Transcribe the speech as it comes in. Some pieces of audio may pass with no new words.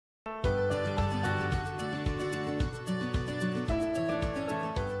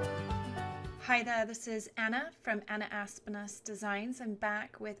Hi there, this is Anna from Anna Aspnes Designs. I'm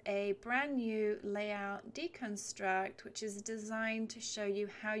back with a brand new layout deconstruct, which is designed to show you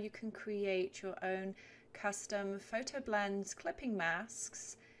how you can create your own custom photo blends clipping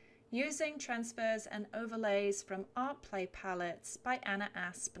masks using transfers and overlays from ArtPlay Palettes by Anna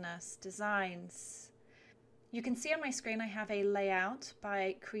Aspnes Designs. You can see on my screen I have a layout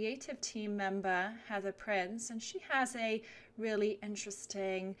by creative team member Heather Prins, and she has a really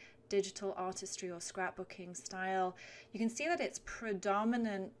interesting digital artistry or scrapbooking style. You can see that it's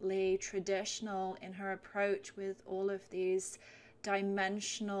predominantly traditional in her approach with all of these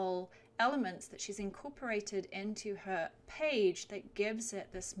dimensional elements that she's incorporated into her page that gives it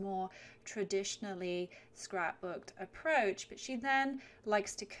this more traditionally scrapbooked approach. But she then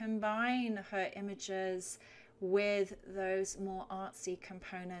likes to combine her images with those more artsy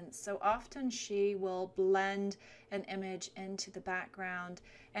components. So often she will blend an image into the background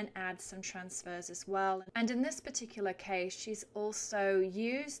and add some transfers as well. And in this particular case, she's also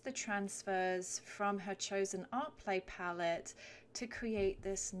used the transfers from her chosen ArtPlay palette to create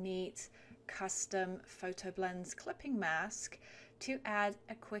this neat custom photo blends clipping mask to add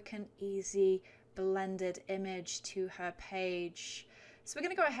a quick and easy blended image to her page. So we're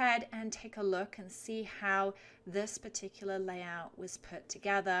going to go ahead and take a look and see how this particular layout was put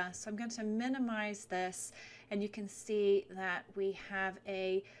together. So I'm going to minimize this, and you can see that we have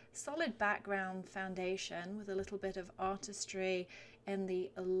a solid background foundation with a little bit of artistry in the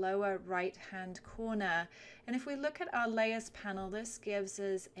lower right hand corner. And if we look at our layers panel, this gives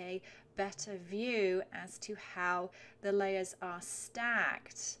us a better view as to how the layers are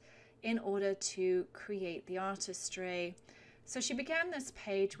stacked in order to create the artistry. So she began this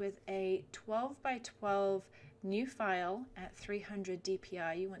page with a 12 by 12 new file at 300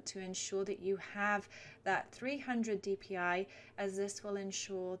 dpi. You want to ensure that you have that 300 dpi, as this will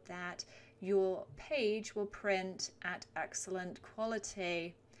ensure that your page will print at excellent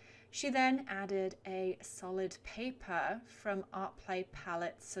quality. She then added a solid paper from ArtPlay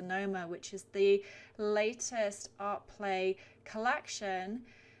Palettes Sonoma, which is the latest ArtPlay collection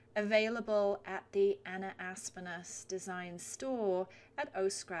available at the Anna Aspnes Designs store at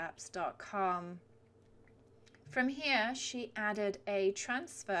oscraps.com. From here, she added a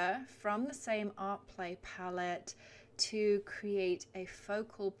transfer from the same ArtPlay palette to create a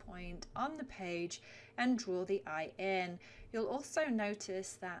focal point on the page and draw the eye in. You'll also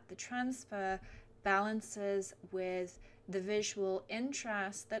notice that the transfer balances with the visual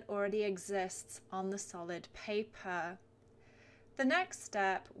interest that already exists on the solid paper. The next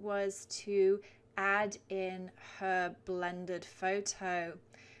step was to add in her blended photo,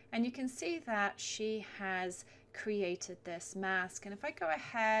 and you can see that she has created this mask. And if I go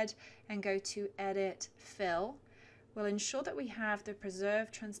ahead and go to Edit, Fill, we'll ensure that we have the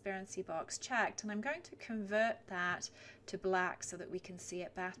Preserve Transparency box checked, and I'm going to convert that to black so that we can see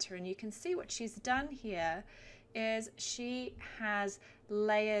it better. And you can see what she's done here is she has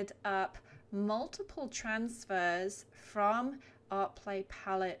layered up multiple transfers from ArtPlay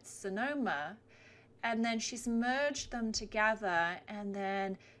Palettes Sonoma, and then she's merged them together, and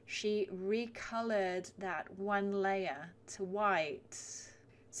then she recolored that one layer to white.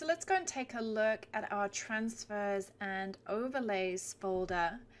 So let's go and take a look at our transfers and overlays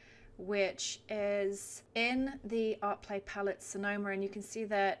folder, which is in the ArtPlay Palettes Sonoma, and you can see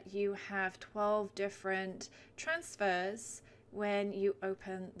that you have 12 different transfers when you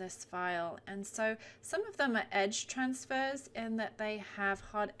open this file. And so some of them are edge transfers in that they have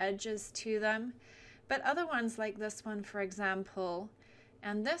hard edges to them, but other ones like this one, for example,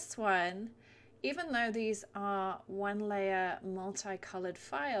 and this one, even though these are one layer multicolored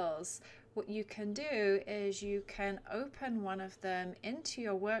files, what you can do is you can open one of them into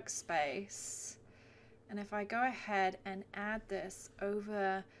your workspace. And if I go ahead and add this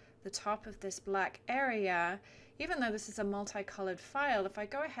over the top of this black area, even though this is a multicolored file, if I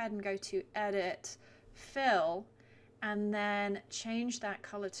go ahead and go to Edit, Fill, and then change that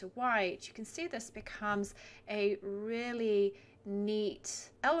color to white, you can see this becomes a really neat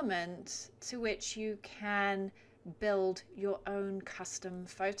element to which you can build your own custom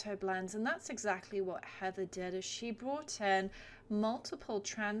photo blends. And that's exactly what Heather did, as she brought in multiple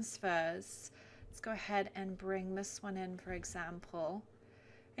transfers. Let's go ahead and bring this one in, for example.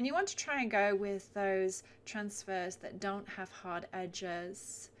 And you want to try and go with those transfers that don't have hard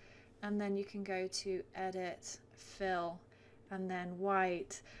edges. And then you can go to Edit, Fill, and then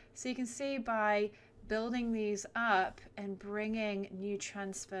White. So you can see by building these up and bringing new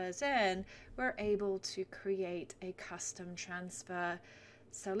transfers in, we're able to create a custom transfer.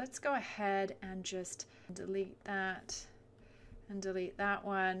 So let's go ahead and just delete that and delete that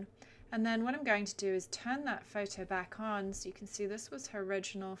one. And then what I'm going to do is turn that photo back on so you can see this was her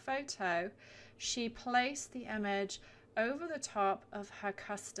original photo. She placed the image over the top of her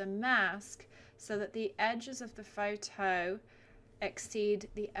custom mask so that the edges of the photo exceed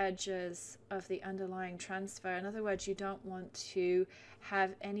the edges of the underlying transfer. In other words, you don't want to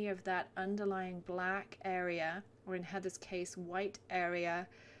have any of that underlying black area, or in Heather's case, white area,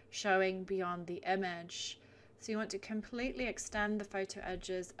 showing beyond the image. So you want to completely extend the photo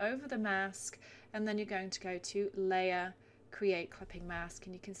edges over the mask, and then you're going to go to Layer, Create Clipping Mask,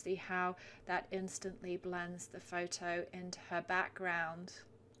 and you can see how that instantly blends the photo into her background.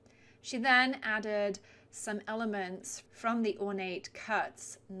 She then added some elements from the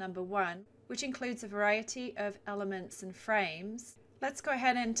OrnateCuts No. 1, which includes a variety of elements and frames. Let's go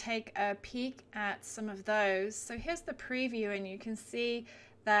ahead and take a peek at some of those. So here's the preview, and you can see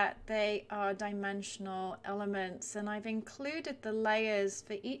that they are dimensional elements, and I've included the layers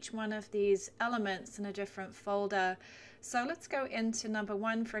for each one of these elements in a different folder. So let's go into number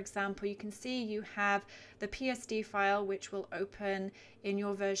 1, for example. You can see you have the PSD file, which will open in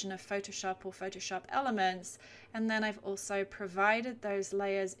your version of Photoshop or Photoshop Elements, and then I've also provided those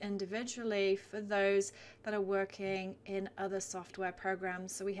layers individually for those that are working in other software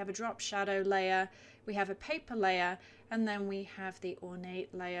programs. So we have a drop shadow layer, we have a paper layer, and then we have the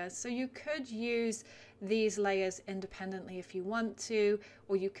ornate layer. So you could use these layers independently if you want to,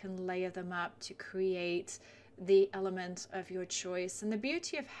 or you can layer them up to create the element of your choice. And the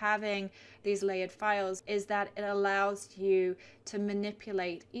beauty of having these layered files is that it allows you to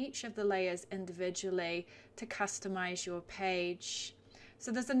manipulate each of the layers individually to customize your page.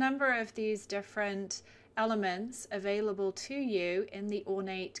 So there's a number of these different elements available to you in the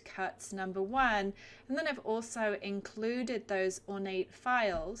OrnateCuts No. 1, and then I've also included those ornate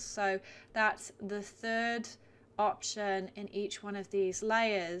files. So that's the third option in each one of these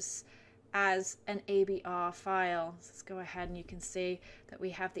layers as an ABR file. So let's go ahead and you can see that we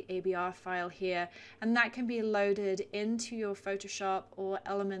have the ABR file here, and that can be loaded into your Photoshop or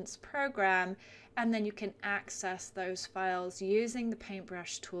Elements program, and then you can access those files using the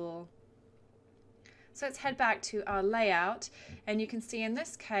paintbrush tool. So let's head back to our layout, and you can see in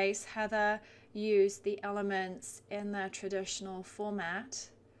this case Heather used the elements in their traditional format.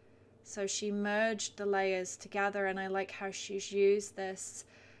 So she merged the layers together, and I like how she's used this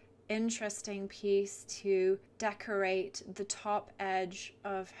interesting piece to decorate the top edge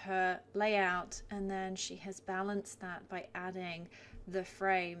of her layout, and then she has balanced that by adding the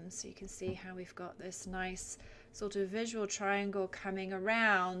frame. So you can see how we've got this nice sort of visual triangle coming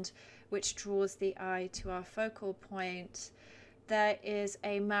around, which draws the eye to our focal point. There is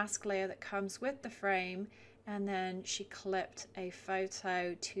a mask layer that comes with the frame, and then she clipped a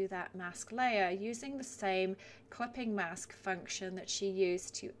photo to that mask layer using the same clipping mask function that she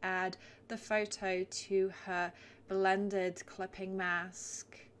used to add the photo to her blended clipping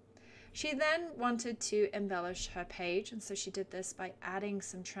mask. She then wanted to embellish her page, and so she did this by adding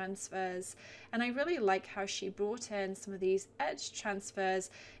some transfers, and I really like how she brought in some of these edge transfers,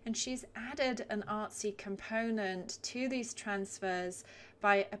 and she's added an artsy component to these transfers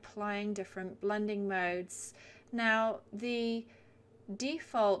by applying different blending modes. Now, the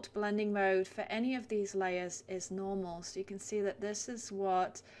default blending mode for any of these layers is normal, so you can see that this is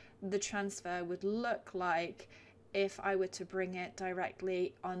what the transfer would look like if I were to bring it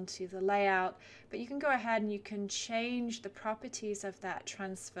directly onto the layout. But you can go ahead and you can change the properties of that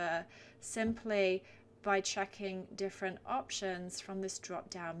transfer simply by checking different options from this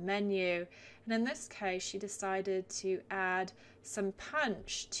drop-down menu. And in this case, she decided to add some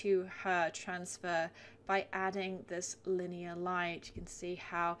punch to her transfer by adding this linear light. You can see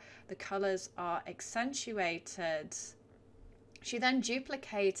how the colors are accentuated. She then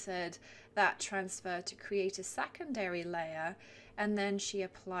duplicated that transfer to create a secondary layer, and then she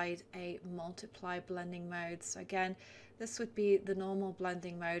applied a multiply blending mode. So again, this would be the normal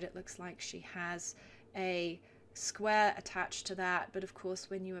blending mode. It looks like she has a square attached to that, but of course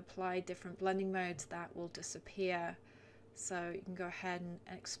when you apply different blending modes, that will disappear. So you can go ahead and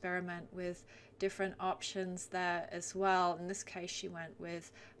experiment with different options there as well. In this case, she went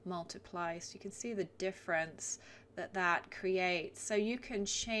with multiply, so you can see the difference that creates. So you can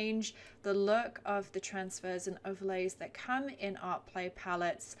change the look of the transfers and overlays that come in ArtPlay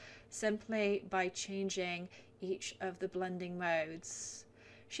palettes simply by changing each of the blending modes.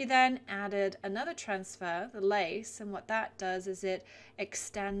 She then added another transfer, the lace, and what that does is it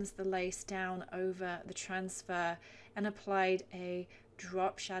extends the lace down over the transfer, and applied a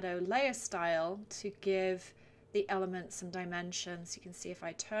drop shadow layer style to give the elements some dimensions. You can see if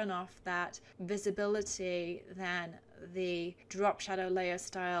I turn off that visibility, then the drop shadow layer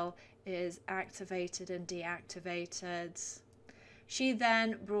style is activated and deactivated. She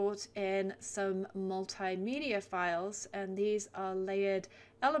then brought in some multimedia files, and these are layered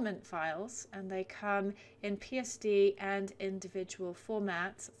element files, and they come in PSD and individual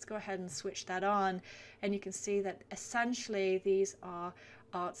formats. Let's go ahead and switch that on, and you can see that essentially these are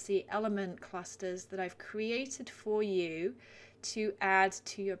artsy element clusters that I've created for you to add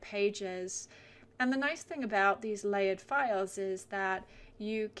to your pages. And the nice thing about these layered files is that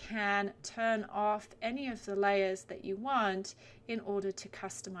you can turn off any of the layers that you want in order to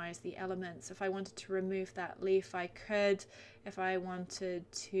customize the elements. If I wanted to remove that leaf, I could. If I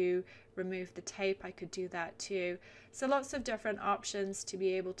wanted to remove the tape, I could do that too. So lots of different options to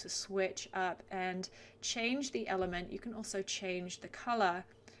be able to switch up and change the element. You can also change the color.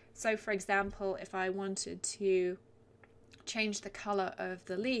 So for example, if I wanted to change the color of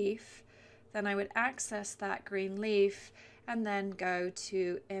the leaf, then I would access that green leaf and then go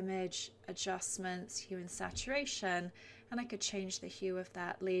to Image, Adjustments, Hue and Saturation, and I could change the hue of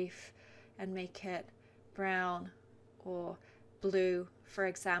that leaf and make it brown or blue, for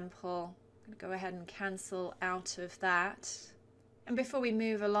example. I'm going to go ahead and cancel out of that. And before we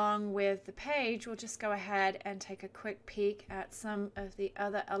move along with the page, we'll just go ahead and take a quick peek at some of the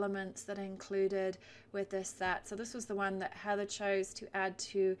other elements that are included with this set. So this was the one that Heather chose to add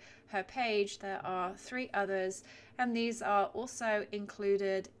to her page. There are 3 others, and these are also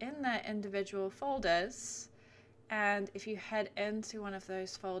included in their individual folders. And if you head into one of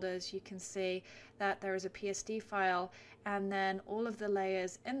those folders, you can see that there is a PSD file, and then all of the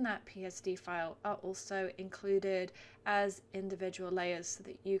layers in that PSD file are also included as individual layers so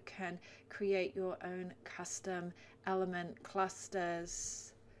that you can create your own custom element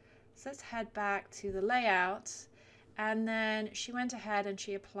clusters. So let's head back to the layout, and then she went ahead and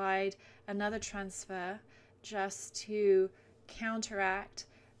she applied another transfer just to counteract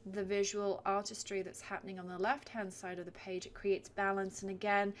the visual artistry that's happening on the left hand side of the page. It creates balance, and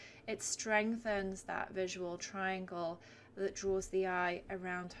again it strengthens that visual triangle that draws the eye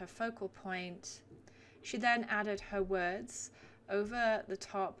around her focal point. She then added her words over the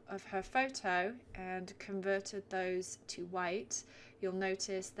top of her photo and converted those to white. You'll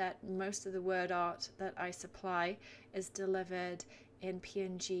notice that most of the word art that I supply is delivered in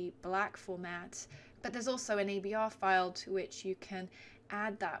PNG black format, but there's also an ABR file to which you can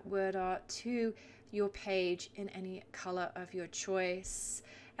add that word art to your page in any color of your choice.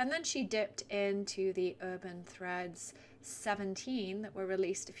 And then she dipped into the UrbanThreadz 17 that were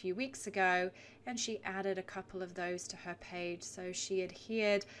released a few weeks ago, and she added a couple of those to her page. So she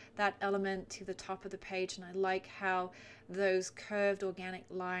adhered that element to the top of the page, and I like how those curved organic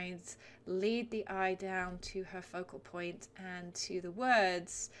lines lead the eye down to her focal point and to the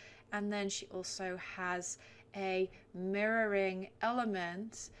words. And then she also has a mirroring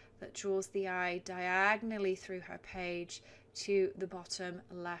element that draws the eye diagonally through her page to the bottom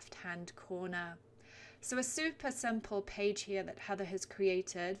left hand corner. So a super simple page here that Heather has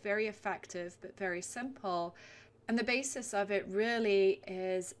created, very effective but very simple, and the basis of it really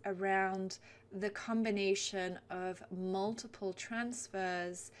is around the combination of multiple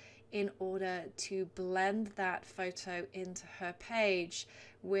transfers in order to blend that photo into her page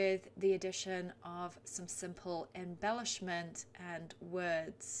with the addition of some simple embellishment and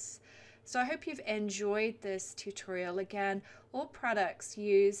words. So I hope you've enjoyed this tutorial. Again, all products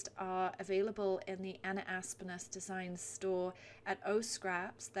used are available in the Anna Aspnes Designs store at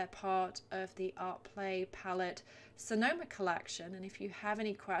Scraps. They're part of the ArtPlay Palette Sonoma collection, and if you have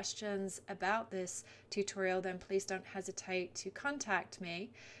any questions about this tutorial, then please don't hesitate to contact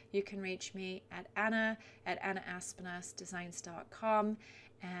me. You can reach me at anna@AnnaAspnesDesigns.com,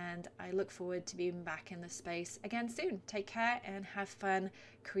 and I look forward to being back in the space again soon. Take care and have fun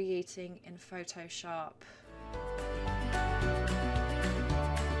creating in Photoshop.